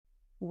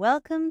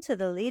Welcome to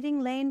the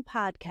Leading Lane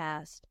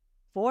podcast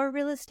for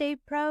real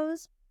estate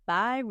pros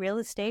by real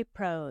estate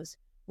pros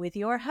with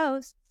your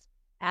hosts,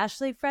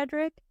 Ashley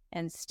Frederick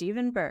and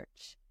Stephen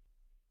Birch.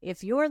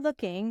 If you're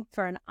looking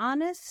for an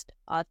honest,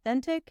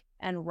 authentic,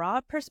 and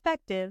raw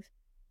perspective,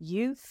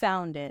 you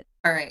found it.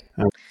 All right.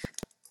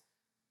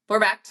 We're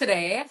back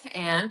today,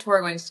 and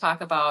we're going to talk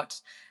about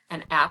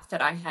an app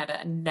that I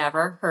had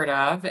never heard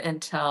of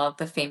until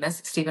the famous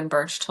Stephen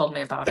Birch told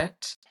me about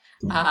it.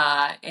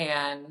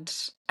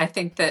 And I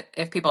think that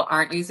if people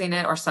aren't using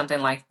it or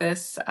something like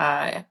this,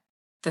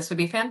 this would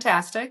be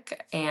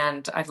fantastic.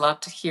 And I'd love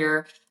to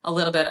hear a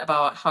little bit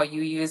about how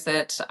you use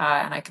it.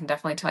 And I can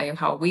definitely tell you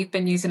how we've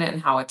been using it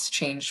and how it's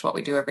changed what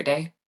we do every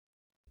day.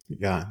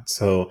 Yeah.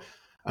 So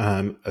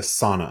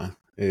Asana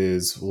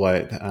is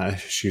what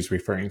she's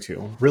referring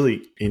to.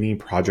 Really, any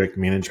project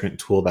management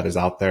tool that is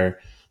out there.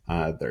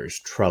 There's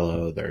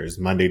Trello, there's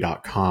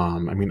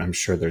Monday.com. I mean, I'm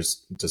sure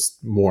there's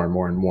just more and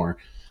more and more.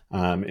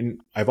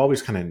 And I've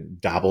always kind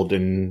of dabbled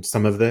in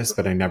some of this,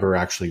 but I never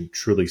actually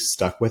truly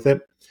stuck with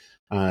it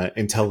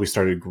until we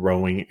started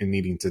growing and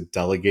needing to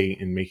delegate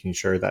and making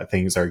sure that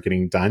things are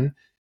getting done.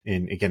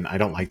 And again, I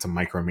don't like to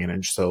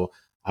micromanage. So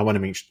I want to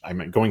make sure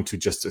I'm going to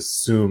just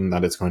assume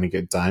that it's going to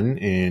get done.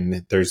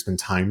 And there's been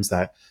times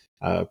that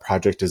a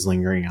project is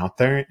lingering out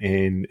there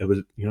and it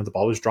was, the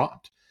ball was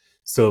dropped.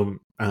 So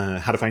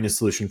how to find a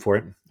solution for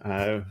it,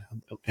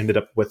 ended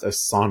up with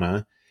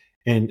Asana.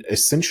 And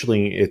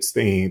essentially it's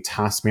a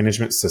task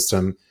management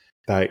system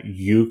that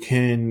you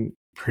can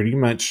pretty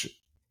much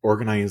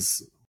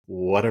organize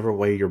whatever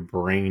way your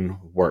brain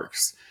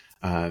works.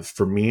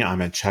 For me,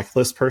 I'm a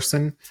checklist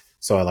person.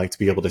 So I like to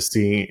be able to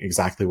see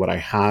exactly what I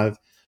have.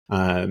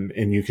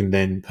 And you can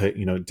then put,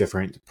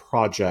 different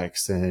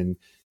projects, and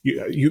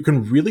you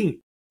can really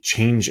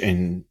change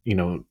and,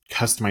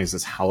 customize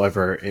this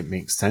however it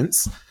makes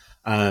sense.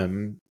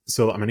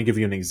 So I'm going to give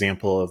you an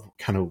example of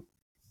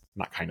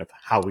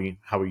how we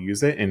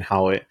use it and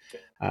how it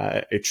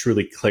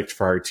truly clicked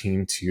for our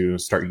team to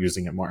start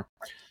using it more.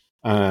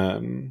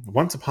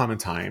 Once upon a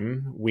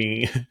time,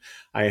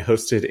 I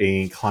hosted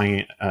a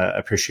client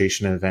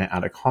appreciation event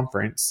at a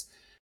conference.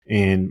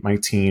 And my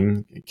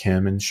team,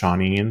 Kim and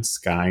Shawnee and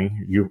Sky,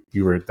 you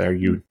were there,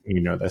 you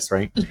know this,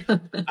 right?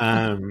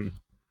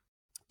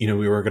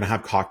 We were going to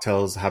have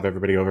cocktails, have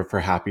everybody over for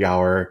happy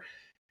hour.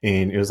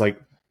 And it was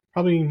like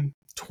probably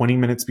 20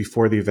 minutes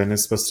before the event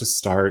is supposed to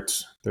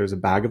start. There's a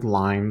bag of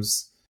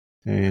limes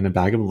and a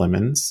bag of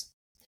lemons.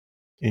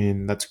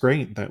 And that's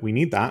great that we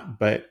need that.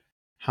 But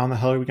how in the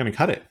hell are we going to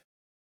cut it?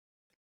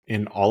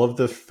 And all of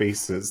the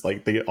faces,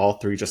 they all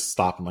three just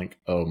stopped and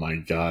oh my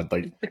God,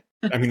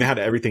 I mean, they had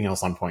everything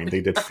else on point.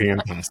 They did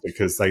fantastic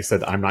because I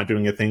said, I'm not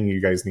doing a thing.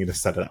 You guys need to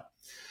set it up.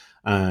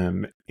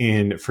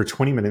 And for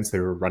 20 minutes, they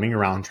were running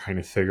around trying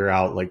to figure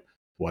out,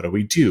 what do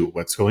we do?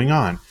 What's going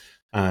on?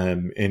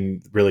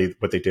 And really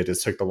what they did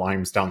is took the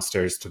limes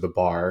downstairs to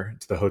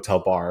the hotel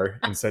bar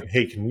and said,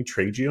 hey, can we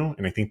trade you?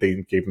 And I think they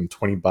gave them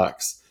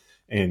 $20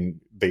 and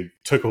they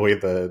took away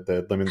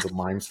the lemons and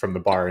limes from the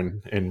bar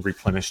and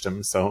replenished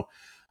them. So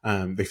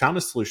they found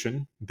a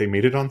solution. They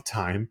made it on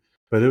time,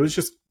 but it was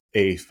just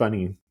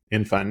fun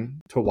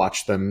to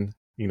watch them,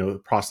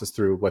 process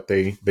through what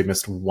they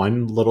missed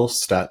one little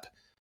step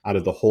out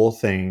of the whole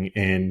thing.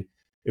 And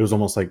it was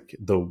almost like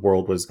the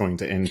world was going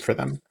to end for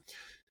them.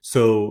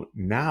 So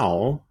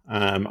now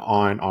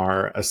on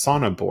our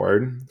Asana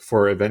board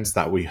for events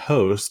that we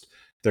host,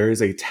 there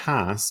is a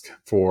task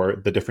for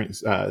the different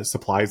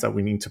supplies that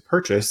we need to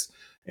purchase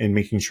and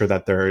making sure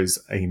that there is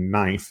a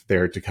knife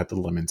there to cut the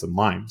lemons and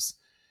limes.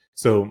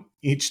 So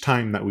each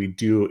time that we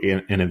do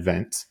an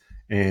event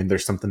and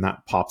there's something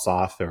that pops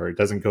off or it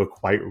doesn't go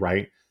quite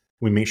right,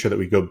 we make sure that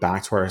we go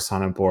back to our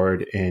Asana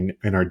board and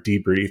our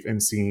debrief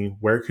and see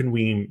where can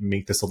we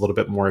make this a little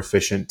bit more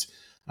efficient,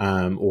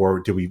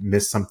 or do we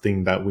miss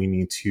something that we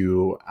need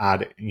to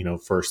add,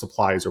 for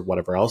supplies or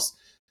whatever else.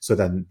 So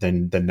then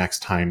the next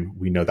time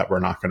we know that we're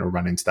not going to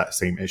run into that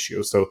same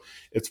issue. So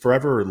it's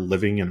forever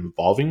living and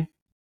evolving.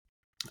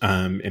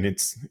 And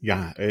it's,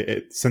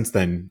 since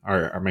then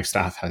my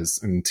staff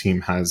and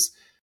team has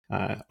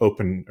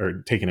open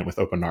or taken it with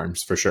open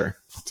arms for sure.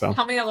 So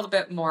tell me a little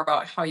bit more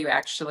about how you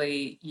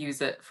actually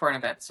use it for an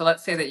event. So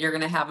let's say that you're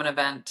going to have an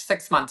event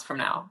 6 months from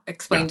now.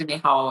 Explain to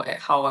me how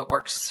it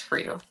works for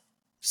you.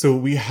 So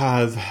we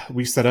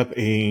set up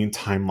a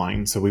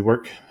timeline. So we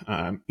work,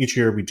 each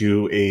year we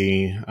do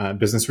a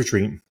business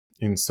retreat.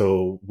 And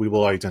so we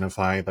will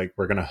identify,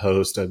 we're going to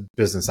host a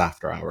business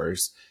after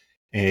hours.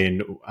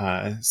 And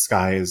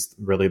Sky is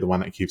really the one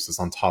that keeps us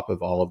on top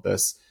of all of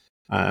this.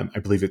 I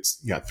believe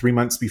it's 3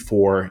 months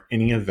before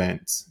any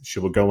event, she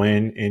will go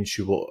in and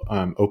she will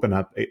open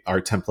up our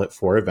template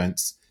for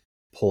events,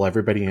 pull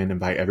everybody in,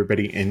 invite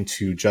everybody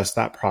into just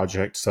that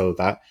project. So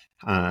that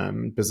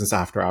business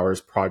after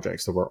hours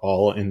project. So we're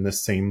all in the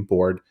same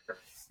board.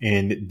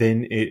 And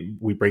then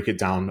we break it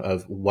down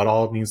of what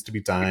all needs to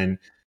be done,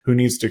 who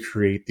needs to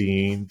create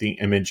the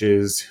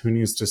images, who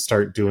needs to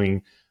start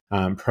doing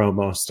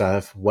promo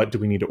stuff, what do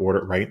we need to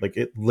order, right?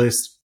 It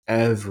lists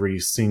every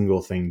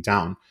single thing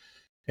down.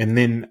 And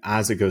then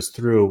as it goes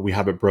through, we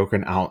have it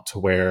broken out to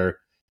where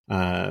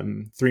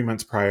 3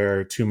 months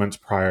prior, 2 months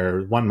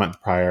prior, 1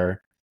 month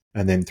prior,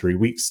 and then 3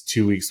 weeks,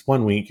 2 weeks,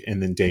 1 week,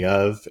 and then day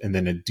of, and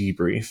then a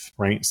debrief,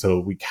 right? So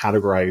we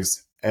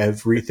categorize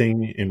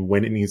everything and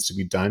when it needs to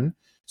be done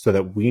so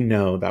that we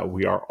know that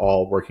we are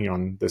all working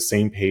on the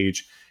same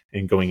page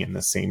and going in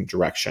the same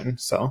direction.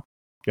 So,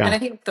 yeah. And I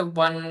think the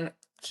one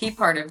key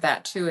part of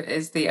that too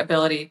is the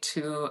ability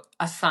to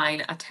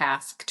assign a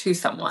task to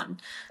someone.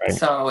 Right.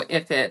 So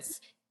if it's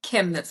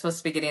Kim that's supposed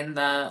to be getting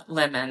the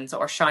lemons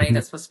or Shawnee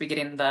that's supposed to be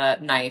getting the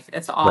knife,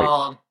 it's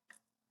all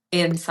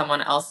in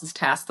someone else's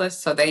task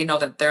list, so they know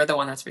that they're the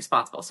one that's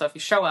responsible. So if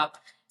you show up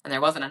and there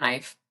wasn't a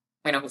knife,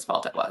 we know whose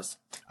fault it was.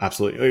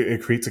 Absolutely.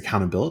 It creates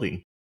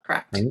accountability.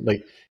 Correct. Right?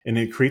 Like, and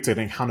it creates an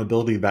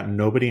accountability that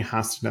nobody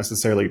has to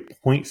necessarily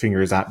point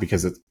fingers at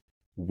because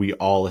we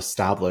all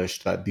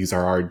established that these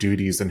are our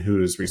duties and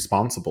who is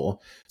responsible.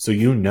 So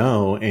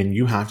and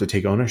you have to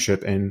take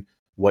ownership in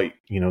what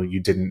you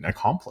didn't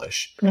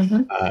accomplish.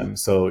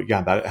 So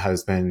yeah, that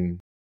has been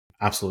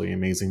absolutely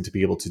amazing to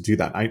be able to do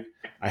that.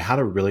 I had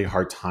a really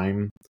hard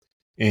time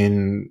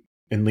in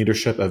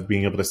leadership of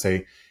being able to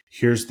say,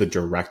 here's the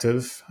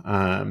directive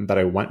that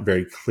I want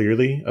very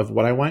clearly of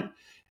what I want.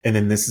 And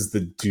then this is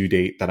the due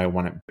date that I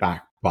want it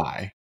back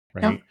by,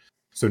 right? Yep.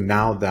 So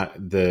now that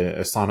the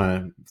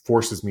Asana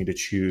forces me to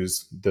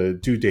choose the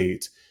due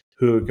date,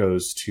 who it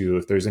goes to,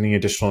 if there's any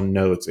additional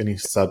notes, any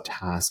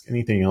subtask,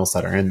 anything else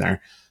that are in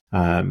there,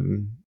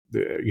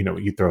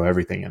 you throw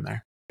everything in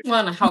there.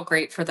 Well, and how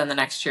great for then the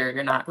next year,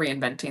 you're not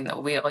reinventing the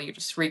wheel. You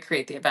just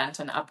recreate the event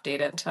and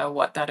update it to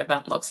what that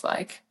event looks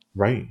like.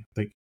 Right.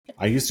 Like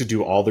I used to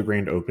do all the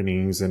grand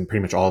openings and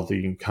pretty much all of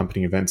the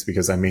company events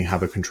because I may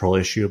have a control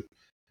issue,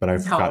 but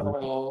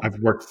I've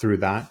worked through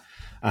that.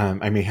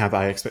 I may have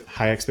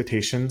high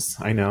expectations,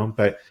 I know,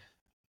 but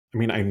I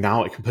mean, I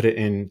can put it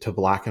into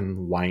black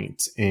and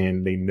white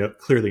and they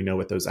clearly know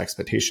what those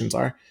expectations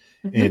are.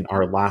 In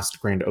our last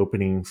grand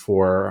opening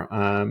for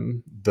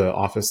the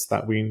office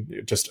that we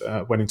just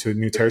went into a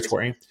new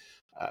territory,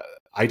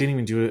 I didn't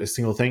even do a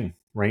single thing,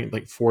 right?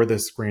 Like for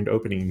this grand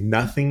opening,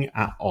 nothing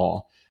at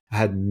all. I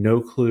had no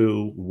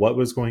clue what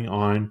was going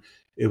on.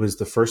 It was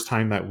the first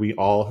time that we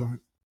all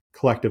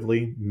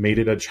collectively made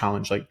it a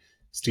challenge. Like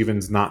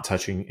Steven's not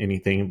touching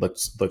anything.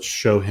 Let's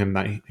show him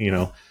that,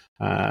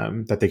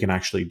 that they can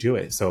actually do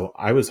it. So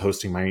I was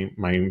hosting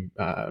my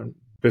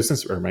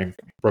business or my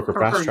broker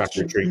fast track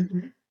retreat,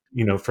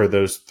 for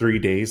those 3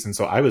 days. And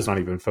so I was not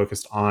even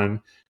focused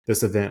on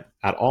this event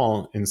at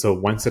all. And so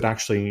once it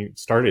actually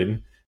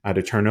started, I had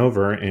to turn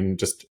over and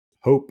just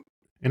hope.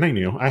 And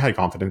I had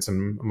confidence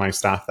in my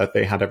staff that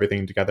they had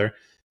everything together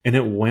and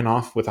it went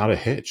off without a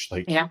hitch.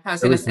 Like, yeah, I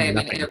was going to say,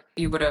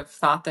 you would have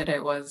thought that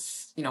it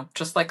was,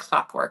 just like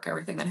clockwork,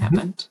 everything that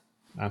happened.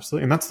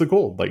 Absolutely. And that's the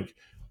goal. Like,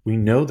 we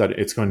know that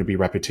it's going to be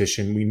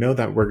repetition. We know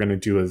that we're going to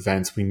do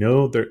events. We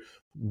know that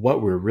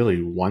what we're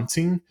really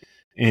wanting.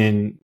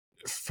 And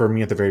for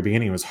me at the very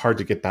beginning, it was hard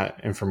to get that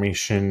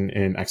information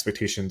and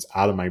expectations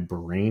out of my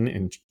brain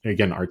and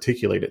again,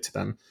 articulate it to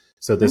them.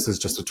 So this is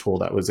just a tool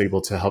that was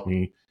able to help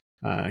me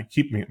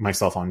keep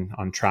myself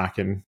on track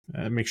and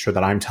make sure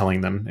that I'm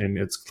telling them and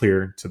it's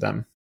clear to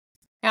them.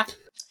 Yeah.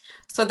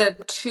 So the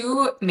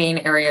two main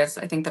areas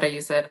I think that I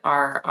use it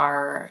are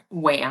our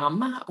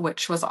WHAM,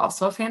 which was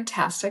also a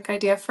fantastic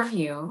idea from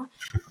you.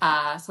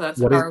 So that's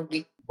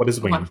what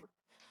is WHAM?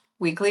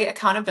 Weekly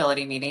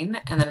accountability meeting,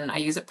 and then I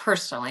use it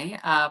personally.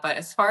 But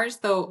as far as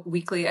the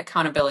weekly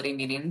accountability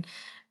meeting,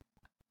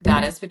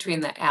 that is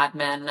between the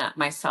admin,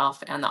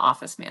 myself, and the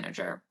office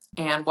manager.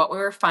 And what we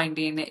were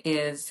finding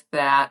is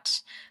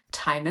that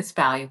time is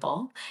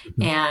valuable,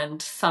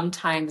 and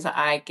sometimes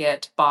I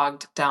get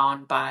bogged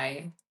down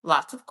by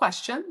lots of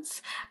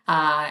questions.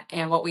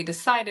 And what we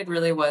decided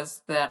really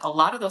was that a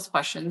lot of those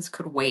questions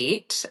could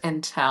wait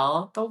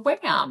until the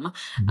WHAM.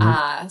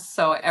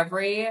 So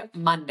every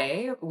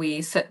Monday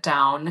we sit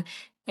down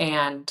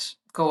and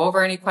go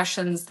over any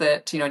questions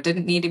that,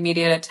 didn't need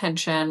immediate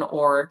attention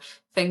or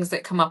things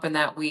that come up in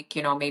that week.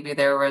 Maybe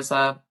there was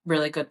a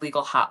really good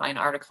legal hotline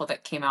article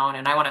that came out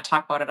and I want to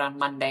talk about it on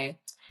Monday.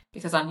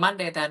 Because on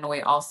Monday, then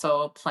we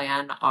also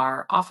plan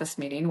our office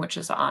meeting, which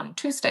is on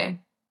Tuesday.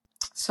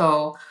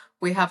 So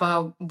we have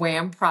a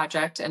WHAM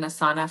project in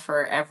Asana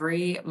for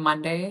every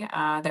Monday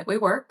that we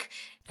work.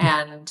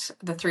 And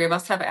the three of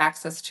us have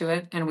access to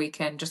it and we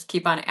can just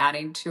keep on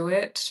adding to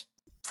it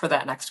for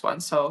that next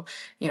one. So,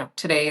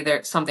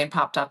 today something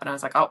popped up and I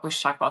was like, oh, we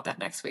should talk about that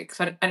next week.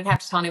 So I didn't have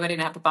to tell anybody,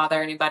 didn't have to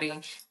bother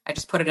anybody. I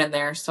just put it in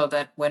there so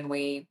that when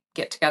we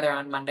get together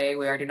on Monday,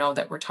 we already know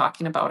that we're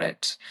talking about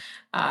it.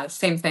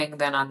 Same thing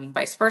then on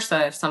vice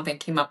versa. If something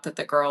came up that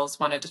the girls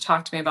wanted to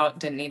talk to me about,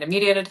 didn't need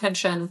immediate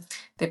attention,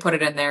 they put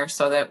it in there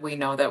so that we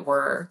know that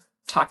we're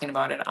talking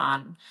about it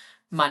on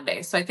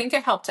Monday. So I think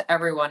it helped to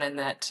everyone in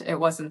that it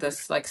wasn't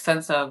this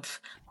sense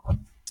of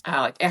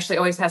like Ashley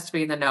always has to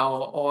be in the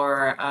know,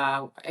 or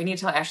I need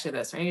to tell Ashley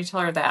this, or I need to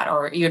tell her that,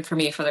 or even for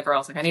me, for the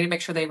girls, I need to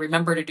make sure they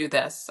remember to do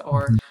this,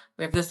 or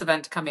we have this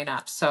event coming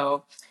up.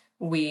 So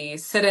we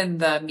sit in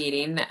the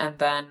meeting, and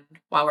then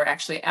while we're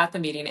actually at the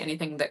meeting,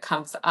 anything that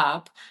comes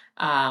up,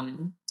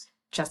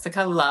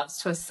 Jessica loves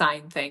to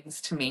assign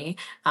things to me.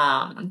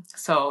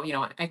 So,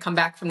 I come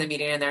back from the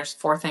meeting and there's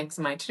 4 things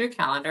in my to-do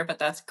calendar, but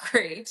that's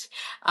great.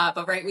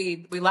 But right,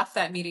 we left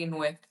that meeting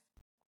with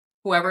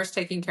whoever's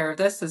taking care of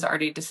this has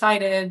already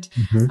decided.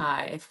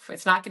 If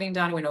it's not getting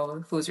done, we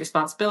know whose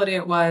responsibility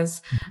it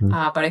was.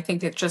 But I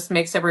think it just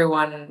makes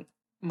everyone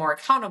more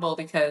accountable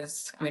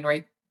because,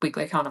 we're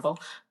weekly accountable,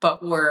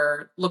 but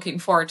we're looking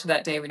forward to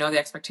that day. We know the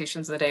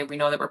expectations of the day. We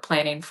know that we're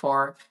planning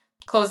for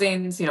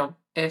closings.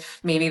 If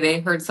maybe they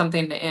heard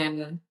something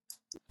in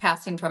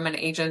passing from an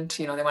agent,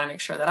 they want to make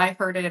sure that I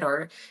heard it,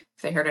 or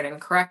if they heard it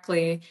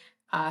incorrectly.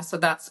 So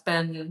that's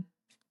been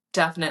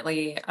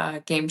definitely a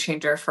game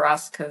changer for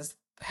us, because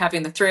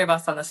having the 3 of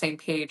us on the same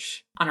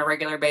page on a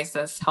regular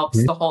basis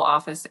helps the whole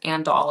office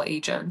and all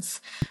agents.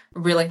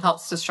 Really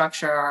helps to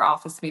structure our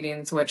office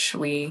meetings, which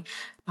we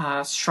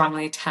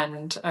strongly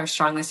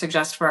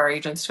suggest for our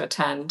agents to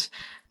attend.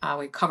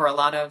 We cover a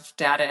lot of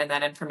data and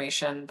that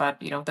information,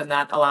 but then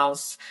that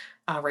allows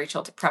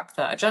Rachel to prep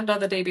the agenda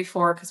the day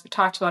before, because we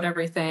talked about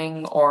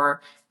everything,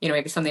 or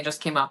maybe something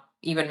just came up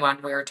even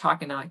when we were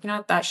talking, like,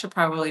 that should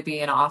probably be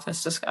an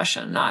office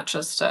discussion, not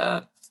just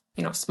a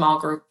small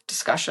group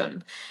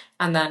discussion.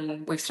 And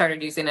then we've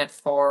started using it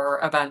for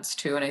events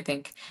too, and I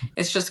think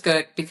it's just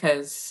good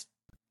because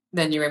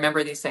then you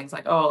remember these things,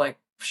 like, oh, like,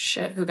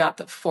 shit, who got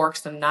the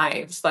forks and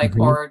knives, like,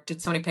 or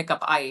did somebody pick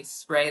up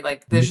ice, right?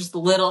 Like, there's just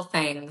little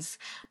things,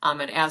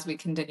 and as we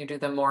continue to do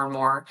them more and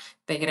more,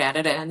 they get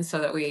added in so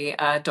that we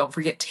don't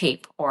forget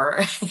tape,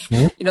 or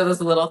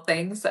those little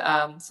things.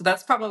 So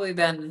that's probably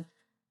been,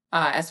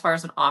 as far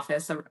as an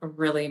office, a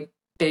really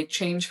big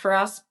change for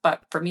us.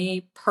 But for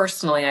me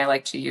personally, I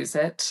like to use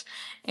it,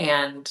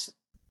 and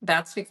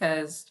that's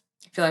because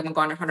I feel like I'm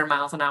going 100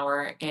 miles an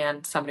hour,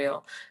 and somebody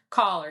will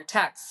call or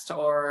text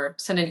or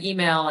send an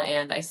email,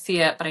 and I see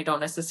it, but I don't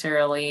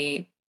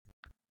necessarily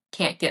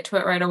can't get to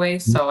it right away.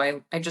 So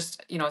I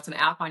just, it's an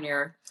app on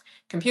your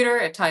computer.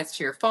 It ties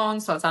to your phone,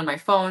 so it's on my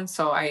phone.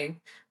 So I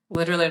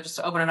literally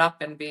just open it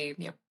up and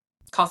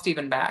call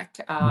Steven back,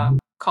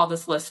 call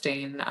this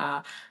listing,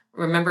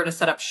 remember to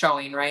set up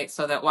showing, right?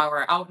 So that while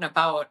we're out and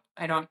about,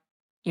 I don't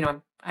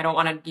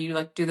want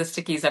to do the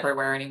stickies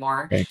everywhere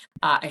anymore. Right.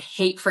 I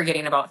hate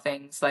forgetting about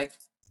things. Like,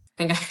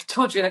 I think I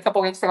told you a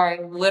couple weeks ago,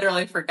 I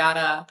literally forgot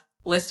a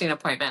listing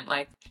appointment.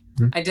 Like,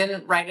 I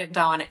didn't write it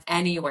down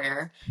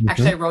anywhere.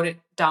 Actually, I wrote it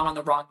down on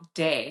the wrong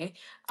day.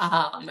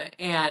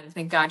 And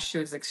thank God she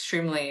was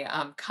extremely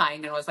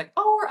kind and was like,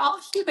 oh, we're all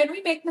human.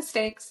 We make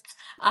mistakes.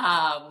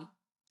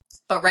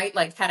 But right,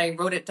 like, had I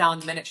wrote it down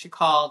the minute she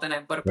called, and I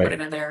would have put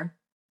it in there,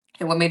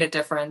 and what made a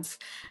difference.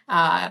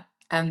 And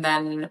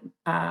then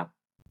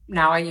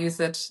now I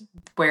use it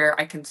where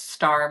I can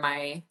star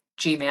my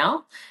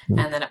Gmail,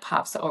 and then it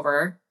pops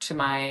over to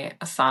my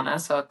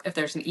Asana. So if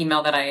there's an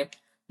email that I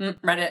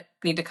read it,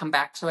 need to come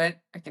back to it,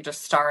 I can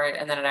just star it,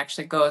 and then it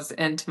actually goes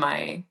into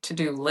my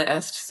to-do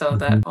list, so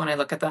that when I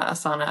look at the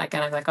Asana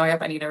again, I'm like, oh,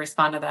 yep, I need to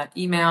respond to that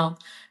email.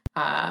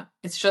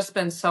 It's just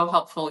been so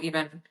helpful,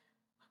 even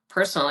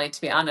personally, to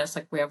be honest.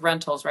 Like, we have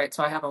rentals, right?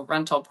 So I have a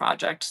rental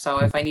project. So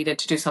if I needed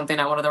to do something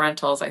on one of the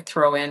rentals, I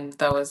throw in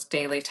those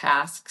daily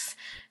tasks.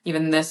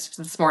 Even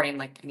this morning,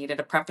 like, I needed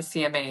to prep a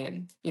CMA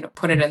and,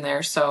 put it in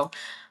there. So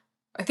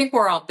I think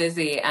we're all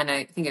busy, and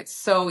I think it's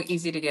so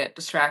easy to get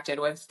distracted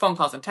with phone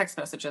calls and text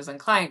messages and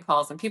client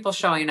calls and people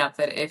showing up,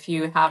 that if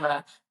you have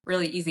a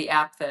really easy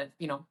app that,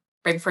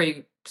 right before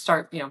you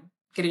start,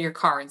 get in your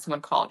car and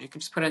someone called, you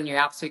can just put it in your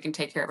app so you can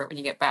take care of it when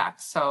you get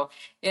back. So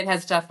it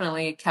has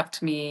definitely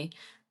kept me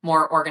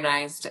more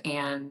organized,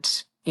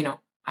 and,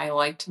 I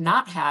like to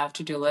not have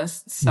to-do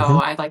lists. So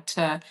I like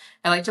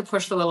to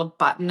push the little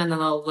button, and then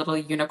the little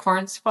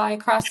unicorns fly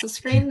across the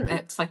screen.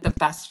 It's like the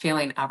best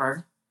feeling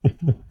ever.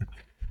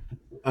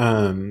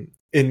 And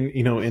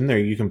in there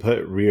you can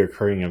put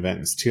reoccurring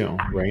events too,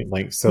 right?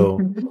 Like, so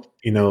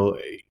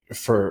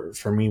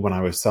for me, when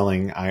I was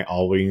selling, I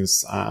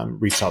always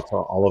reached out to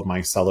all of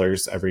my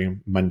sellers every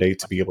Monday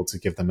to be able to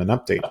give them an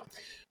update.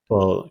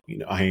 Well,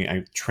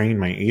 I train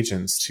my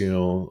agents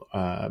to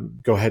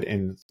go ahead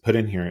and put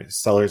in here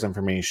seller's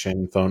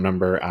information, phone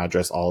number,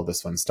 address, all of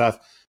this fun stuff.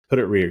 Put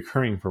it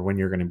reoccurring for when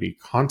you're going to be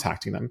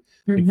contacting them.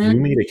 Like,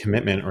 you made a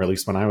commitment, or at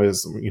least when I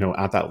was,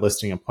 at that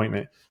listing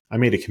appointment, I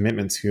made a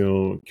commitment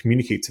to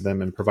communicate to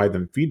them and provide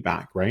them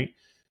feedback, right?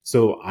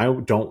 So I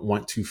don't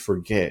want to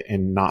forget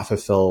and not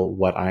fulfill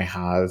what I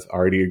have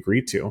already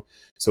agreed to.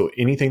 So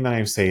anything that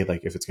I say,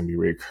 like, if it's going to be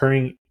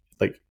reoccurring,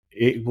 like,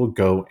 it will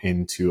go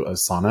into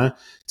Asana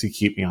to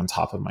keep me on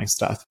top of my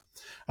stuff.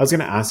 I was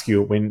going to ask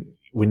you,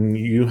 when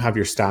you have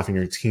your staff and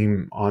your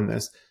team on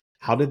this,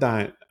 how did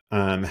that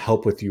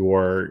help with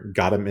your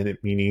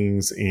got-a-minute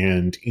meetings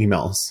and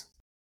emails?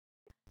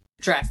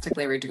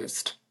 Drastically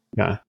reduced.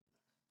 Yeah.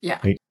 Yeah.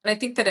 Right. And I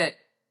think that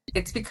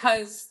it's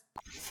because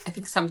I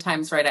think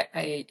sometimes, right,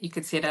 you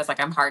could see it as like,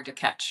 I'm hard to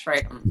catch,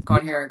 right? I'm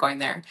going here or going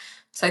there.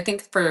 So I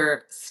think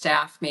for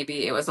staff,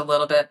 maybe it was a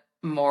little bit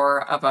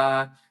more of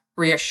a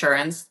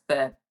reassurance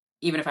that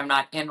even if I'm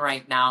not in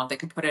right now, they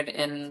could put it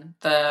in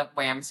the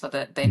WAM so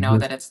that they know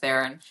that it's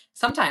there. And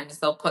sometimes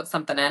they'll put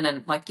something in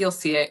and like you'll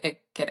see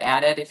it get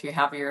added if you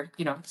have your,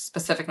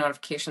 specific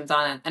notifications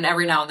on it. And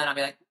every now and then I'll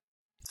be like,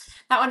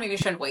 that one maybe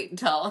shouldn't wait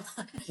until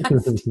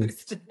next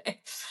Tuesday.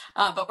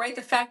 But right,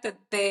 the fact that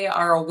they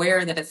are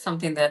aware that it's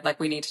something that like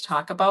we need to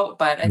talk about,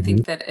 but I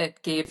think that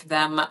it gave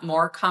them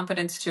more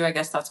confidence too. I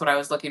guess that's what I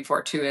was looking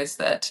for too, is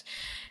that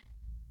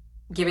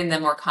giving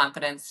them more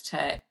confidence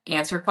to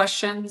answer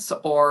questions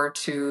or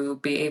to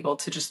be able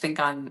to just think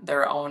on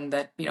their own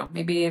that,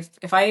 maybe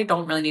if I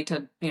don't really need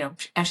to,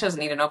 Ashley doesn't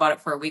need to know about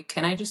it for a week,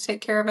 can I just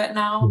take care of it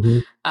now?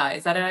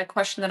 Is that a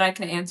question that I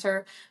can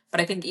answer? But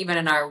I think even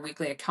in our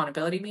weekly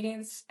accountability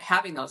meetings,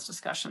 having those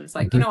discussions,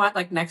 like, you know what,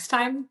 like next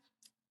time,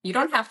 you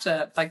don't have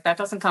to, like, that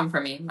doesn't come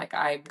from me. Like,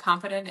 I'm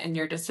confident in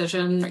your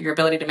decision, your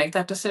ability to make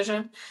that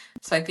decision.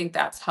 So I think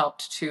that's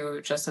helped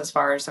too, just as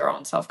far as their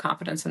own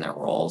self-confidence in their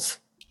roles.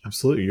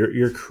 Absolutely.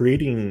 You're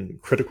creating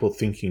critical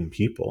thinking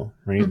people,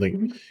 right? Like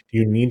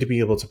you need to be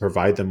able to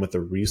provide them with a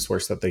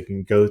resource that they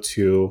can go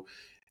to.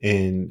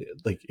 And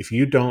like, if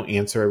you don't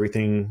answer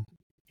everything,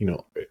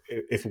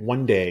 if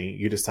one day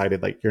you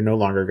decided like you're no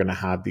longer going to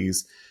have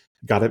these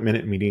got it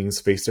minute meetings,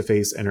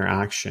 face-to-face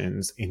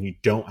interactions, and you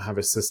don't have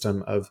a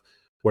system of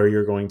where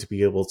you're going to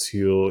be able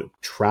to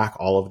track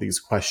all of these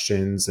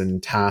questions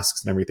and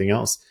tasks and everything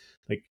else,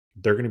 like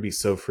they're going to be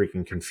so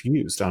freaking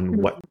confused on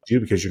what to do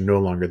because you're no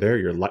longer there.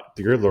 You're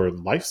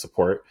life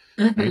support.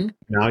 Right?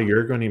 Now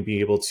you're going to be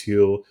able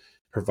to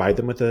provide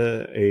them with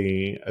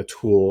a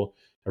tool,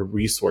 a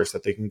resource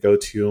that they can go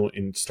to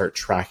and start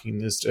tracking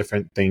these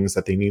different things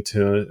that they need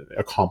to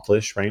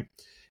accomplish. Right.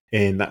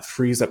 And that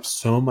frees up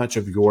so much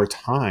of your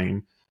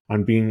time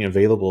on being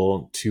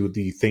available to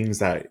the things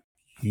that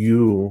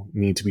you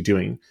need to be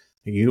doing.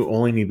 You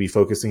only need to be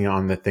focusing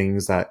on the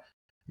things that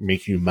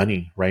make you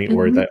money, right?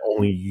 Or that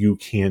only you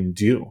can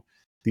do.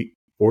 The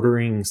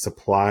ordering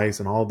supplies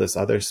and all this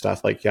other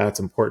stuff, like, yeah, it's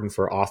important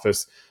for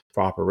office,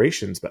 for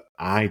operations, but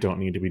I don't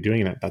need to be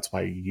doing it. That's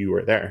why you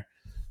are there.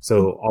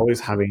 So always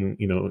having,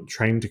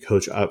 trying to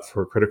coach up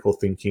for critical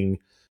thinking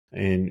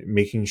and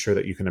making sure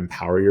that you can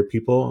empower your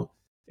people.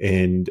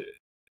 And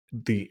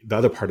the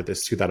other part of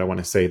this too, that I want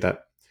to say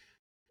that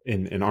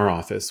in our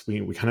office,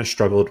 we kind of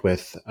struggled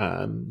with,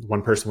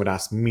 one person would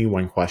ask me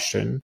one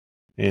question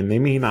and they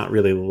may not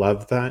really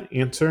love that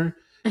answer.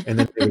 And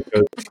then they would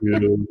go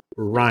to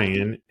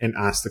Ryan and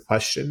ask the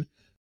question.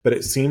 But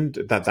it seemed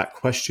that that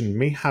question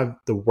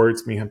the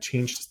words may have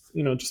changed,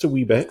 just a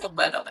wee bit.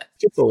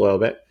 Just a little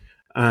bit.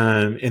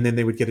 And then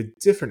they would get a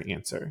different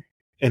answer.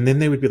 And then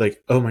they would be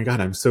like, oh my God,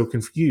 I'm so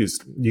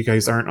confused. You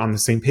guys aren't on the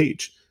same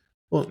page.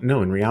 Well,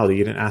 no, in reality,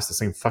 you didn't ask the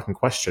same fucking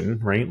question,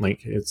 right?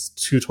 Like it's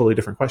two totally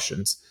different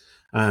questions.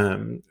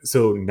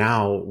 So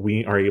now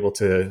we are able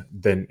to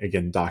then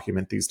again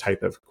document these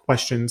type of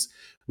questions.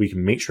 We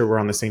can make sure we're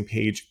on the same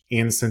page.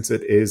 And since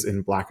it is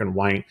in black and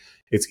white,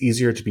 it's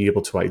easier to be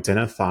able to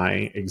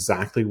identify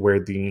exactly where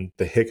the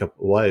hiccup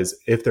was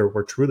if there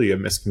were truly a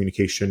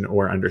miscommunication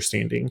or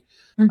understanding.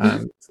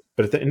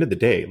 But at the end of the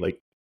day,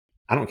 like,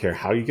 I don't care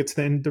how you get to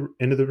the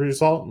end of the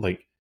result,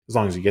 like as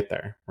long as you get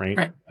there,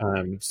 right?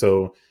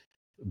 So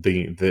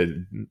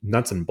the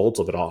nuts and bolts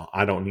of it all,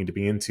 I don't need to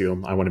be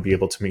into. I want to be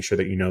able to make sure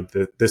that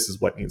that this is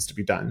what needs to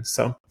be done.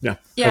 So yeah.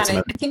 And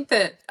I think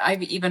that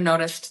I've even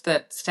noticed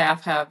that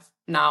staff have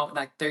now,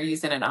 like they're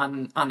using it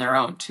on their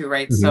own too,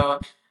 right? So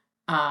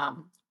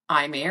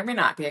I may or may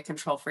not be a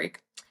control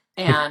freak,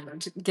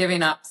 and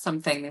giving up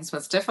some things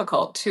was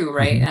difficult too,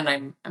 right? And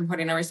I'm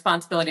putting a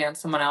responsibility on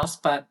someone else,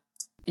 but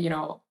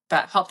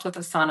that helped with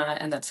Asana,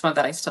 and that's one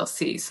that I still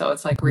see. So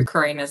it's like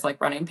recurring is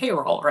like running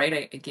payroll,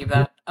 right? I gave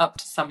that up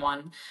to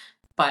someone,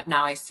 but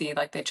now I see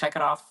like they check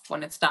it off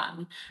when it's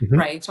done,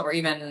 right? Or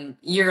even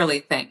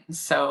yearly things.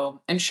 So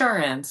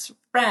insurance,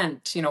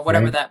 rent,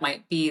 whatever that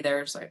might be,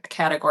 there's a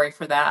category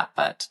for that.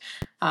 But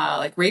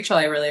like Rachel,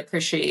 I really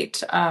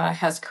appreciate,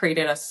 has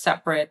created a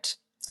separate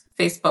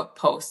Facebook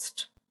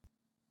post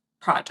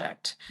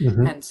project.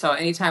 And so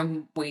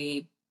anytime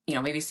we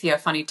maybe see a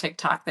funny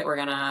TikTok that we're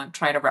going to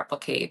try to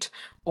replicate,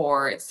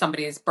 or it's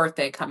somebody's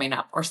birthday coming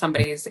up or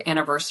somebody's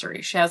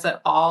anniversary, she has it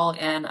all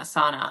in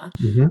Asana,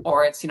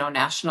 or it's,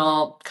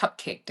 National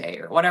Cupcake Day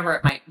or whatever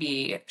it might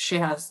be. She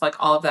has like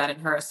all of that in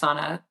her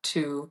Asana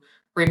to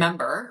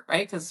remember,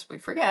 right? Because we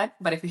forget,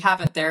 but if you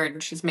have it there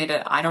and she's made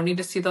it, I don't need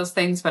to see those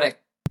things, but it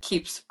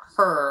keeps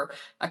her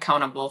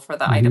accountable for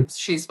the items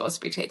she's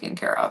supposed to be taking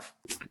care of.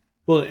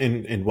 Well,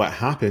 and what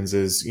happens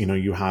is,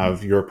 you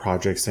have your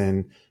projects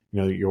and,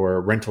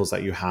 your rentals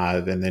that you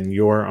have, and then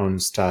your own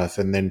stuff,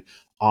 and then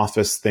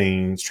office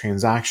things,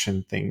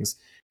 transaction things.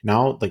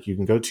 Now, like you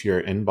can go to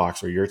your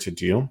inbox or your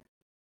to-do,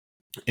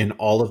 and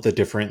all of the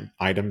different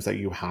items that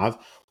you have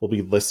will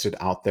be listed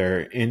out there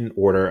in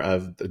order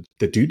of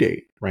the due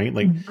date, right?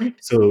 Like,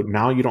 so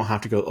now you don't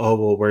have to go, oh,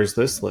 well, where's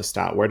this list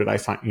at? Where did I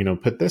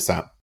find, put this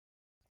at?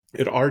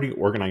 It already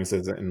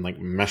organizes it and like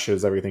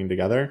meshes everything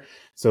together.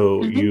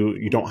 So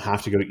you don't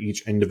have to go to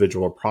each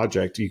individual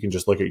project. You can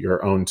just look at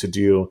your own to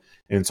do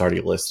and it's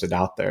already listed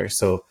out there.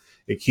 So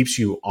it keeps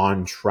you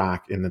on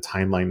track in the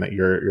timeline that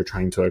you're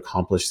trying to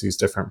accomplish these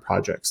different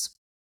projects.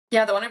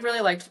 Yeah, the one I've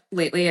really liked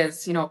lately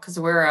is, because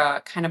we're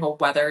a kind of a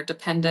weather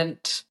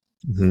dependent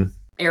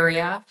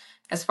area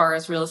as far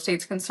as real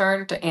estate's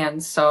concerned.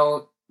 And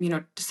so,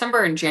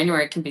 December and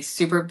January can be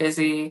super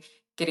busy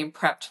getting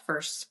prepped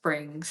for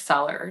spring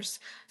sellers.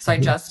 So I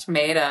just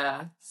made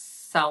a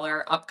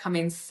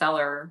upcoming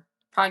seller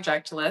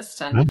project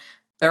list, and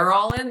they're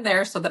all in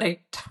there so that I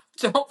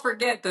don't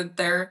forget that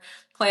their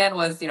plan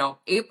was,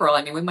 April.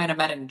 I mean, we might have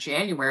met in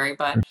January,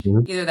 but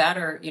either that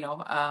or,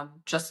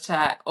 just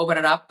to open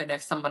it up. And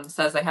if someone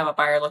says I have a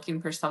buyer looking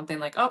for something,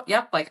 like, oh,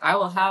 yep, like I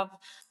will have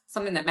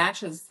something that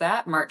matches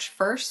that March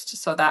 1st.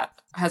 So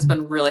that has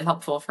been really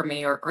helpful for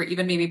me, or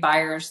even maybe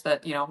buyers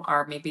that,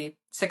 are maybe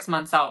 6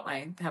 months out.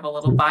 I have a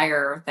little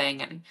buyer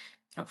thing and,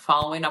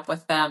 following up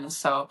with them.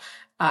 So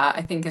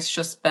I think it's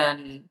just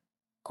been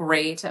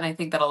great. And I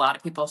think that a lot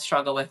of people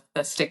struggle with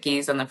the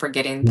stickies and the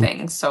forgetting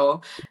things.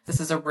 So this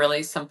is a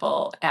really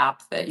simple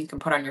app that you can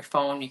put on your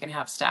phone. You can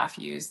have staff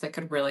use that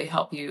could really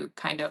help you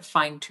kind of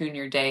fine tune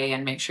your day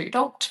and make sure you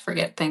don't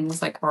forget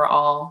things like we're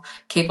all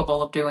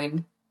capable of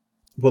doing.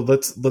 Well,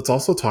 let's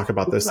also talk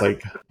about this.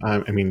 Like,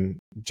 I mean,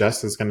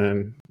 Jess is going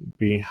to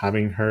be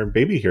having her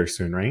baby here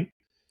soon, right?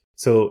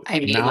 So I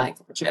mean, now, like,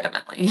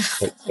 legitimately.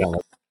 yeah,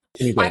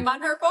 I'm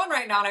on her phone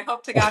right now, and I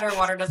hope to God her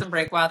water doesn't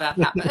break while that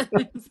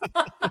happens.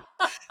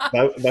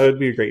 that would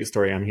be a great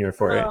story. I'm here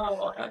for it.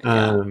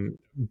 Yeah.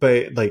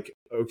 But like,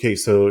 okay,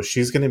 so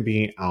she's going to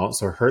be out,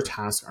 so her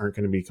tasks aren't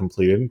going to be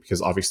completed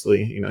because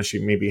obviously, she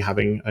may be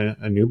having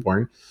a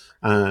newborn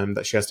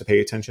that she has to pay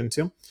attention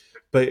to.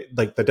 But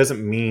like, that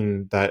doesn't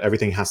mean that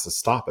everything has to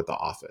stop at the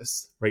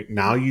office. Right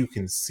now, you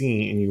can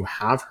see and you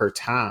have her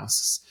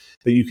tasks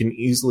that you can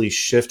easily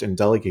shift and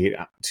delegate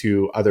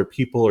to other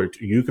people, or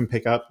you can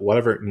pick up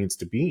whatever it needs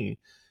to be.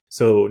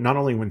 So not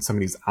only when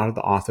somebody's out of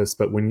the office,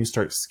 but when you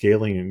start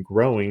scaling and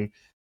growing,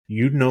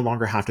 you no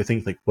longer have to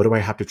think like, what do I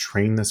have to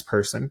train this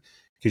person?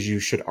 Because you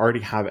should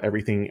already have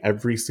everything,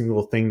 every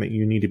single thing that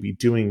you need to be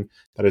doing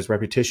that is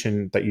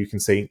repetition, that you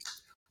can say,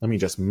 let me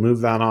just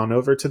move that on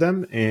over to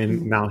them.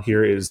 And now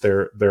here is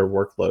their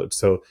workload.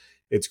 So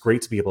it's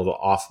great to be able to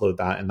offload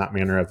that in that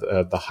manner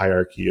of the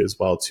hierarchy as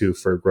well, too,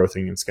 for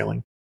growing and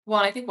scaling. Well,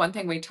 I think one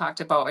thing we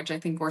talked about, which I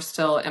think we're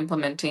still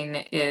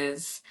implementing,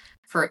 is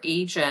for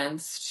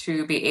agents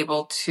to be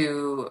able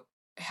to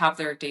have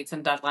their dates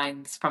and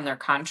deadlines from their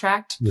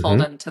contract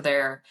pulled into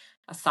their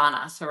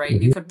Asana. So, right,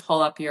 you could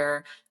pull up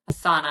your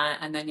Asana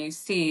and then you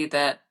see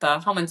that the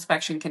home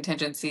inspection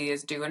contingency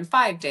is due in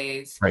 5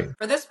 days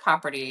for this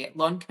property.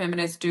 Loan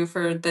commitment is due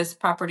for this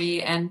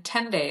property in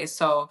 10 days.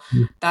 So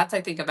that's, I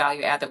think, a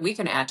value add that we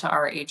can add to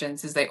our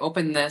agents is they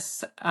open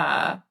this,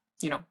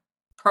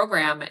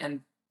 program,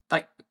 and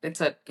like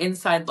it's an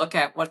inside look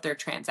at what their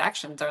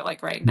transactions are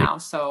like right now.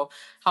 So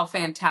how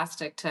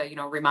fantastic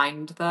to,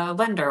 remind the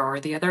lender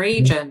or the other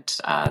agent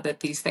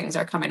that these things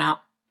are coming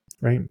up.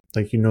 Right.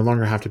 Like, you no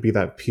longer have to be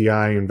that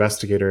PI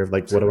investigator of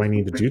like, what do I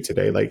need to do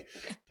today? Like,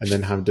 and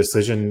then have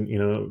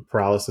decision,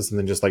 paralysis, and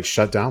then just like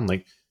shut down.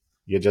 Like,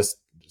 you just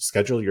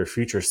schedule your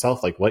future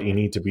self, like what you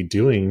need to be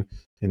doing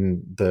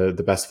in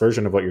the best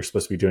version of what you're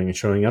supposed to be doing and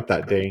showing up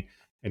that day.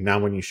 And now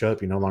when you show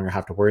up, you no longer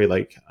have to worry,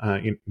 like,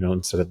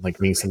 instead of like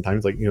me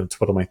sometimes, like,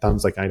 twiddle my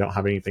thumbs, like I don't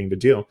have anything to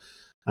do.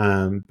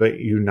 But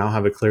you now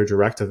have a clear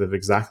directive of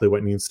exactly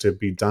what needs to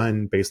be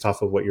done based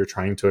off of what you're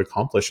trying to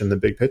accomplish in the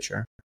big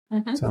picture.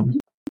 So,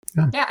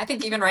 yeah, I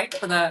think even right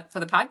for the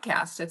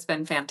podcast, it's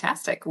been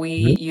fantastic.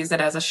 We use it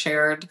as a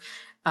shared,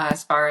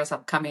 as far as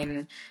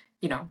upcoming,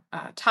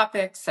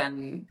 topics,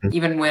 and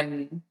even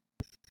when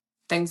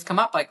things come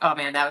up, like, oh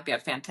man, that would be a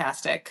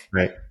fantastic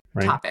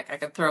topic. I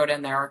could throw it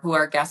in there, or who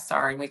our guests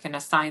are, and we can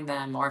assign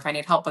them. Or if I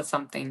need help with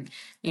something,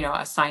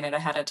 assign it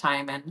ahead of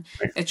time, and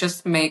it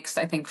just makes,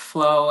 I think,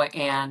 flow.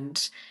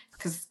 And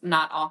because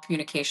not all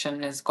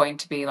communication is going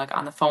to be like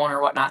on the phone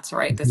or whatnot.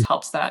 So, this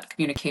helps that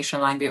communication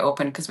line be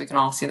open because we can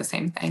all see the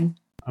same thing.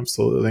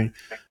 Absolutely.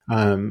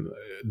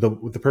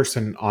 The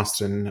person,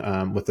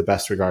 Austin, with the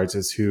best regards,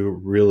 is who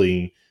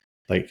really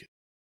like,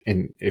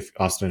 and if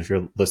Austin, if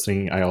you're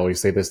listening, I always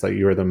say this, that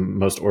you are the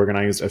most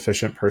organized,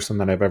 efficient person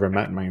that I've ever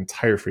met in my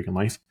entire freaking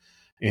life.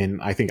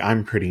 And I think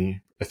I'm pretty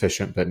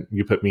efficient, but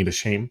you put me to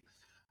shame.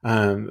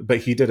 But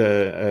he did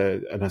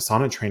an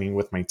Asana training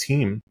with my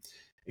team.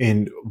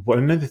 And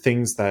one of the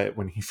things that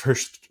when he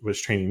first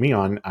was training me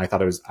on, I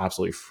thought it was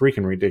absolutely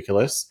freaking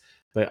ridiculous,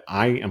 but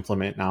I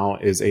implement now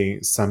is a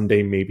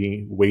someday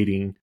maybe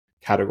waiting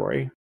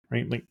category,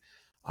 right? Like,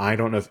 I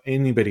don't know if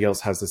anybody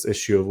else has this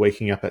issue of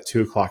waking up at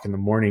 2:00 in the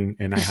morning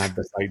and I had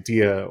this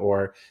idea,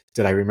 or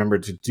did I remember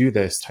to do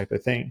this type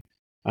of thing?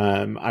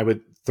 I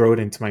would throw it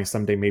into my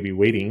someday maybe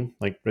waiting,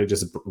 like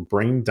just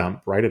brain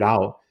dump, write it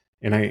out.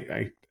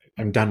 And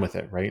I'm done with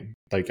it, right?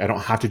 Like, I don't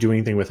have to do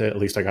anything with it. At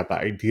least I got the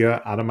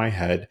idea out of my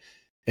head.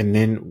 And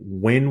then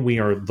when we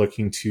are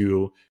looking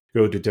to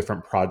go to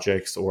different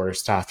projects or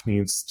staff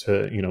needs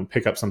to,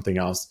 pick up something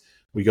else,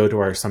 we go to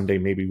our someday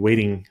maybe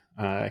waiting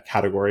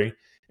category.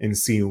 and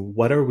see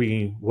what are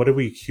we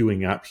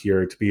queuing up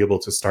here to be able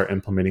to start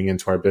implementing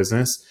into our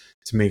business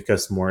to make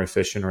us more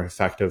efficient or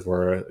effective,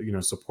 or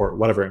support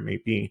whatever it may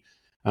be.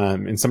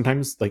 And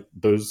sometimes like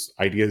those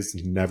ideas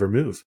never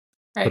move,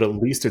 but Right. at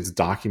least it's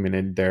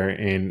documented there.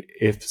 And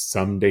if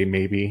someday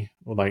maybe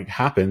like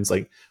happens,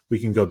 like we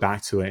can go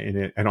back to it,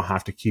 and I don't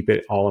have to keep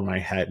it all in my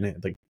head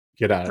and like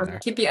get out of there.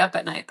 Keep you up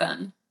at night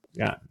then.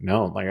 Yeah,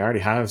 no, like I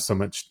already have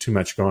too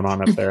much going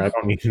on up there. I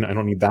don't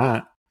need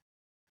that.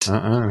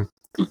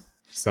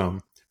 So,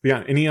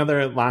 yeah, any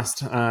other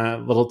last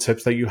little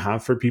tips that you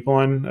have for people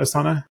on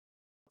Asana?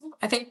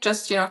 I think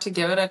just, to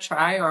give it a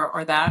try,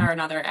 or that, or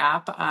another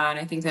app. And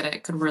I think that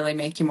it could really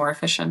make you more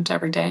efficient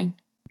every day.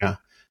 Yeah.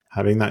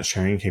 Having that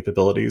sharing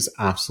capability is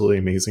absolutely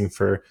amazing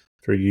for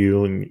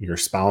you and your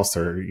spouse,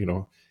 or,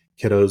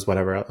 kiddos,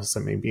 whatever else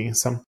it may be.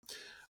 So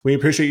we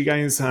appreciate you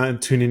guys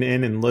tuning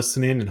in and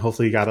listening, and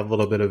hopefully you got a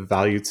little bit of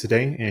value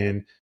today,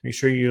 and make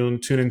sure you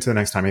tune into the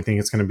next time. I think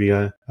it's going to be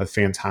a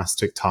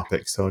fantastic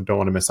topic, so don't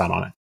want to miss out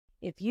on it.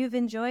 If you've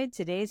enjoyed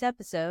today's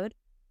episode,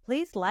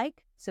 please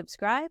like,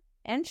 subscribe,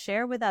 and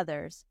share with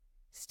others.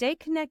 Stay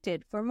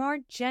connected for more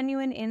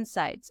genuine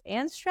insights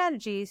and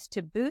strategies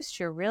to boost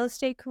your real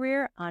estate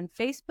career on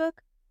Facebook,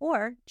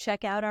 or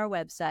check out our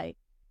website.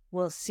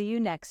 We'll see you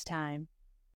next time.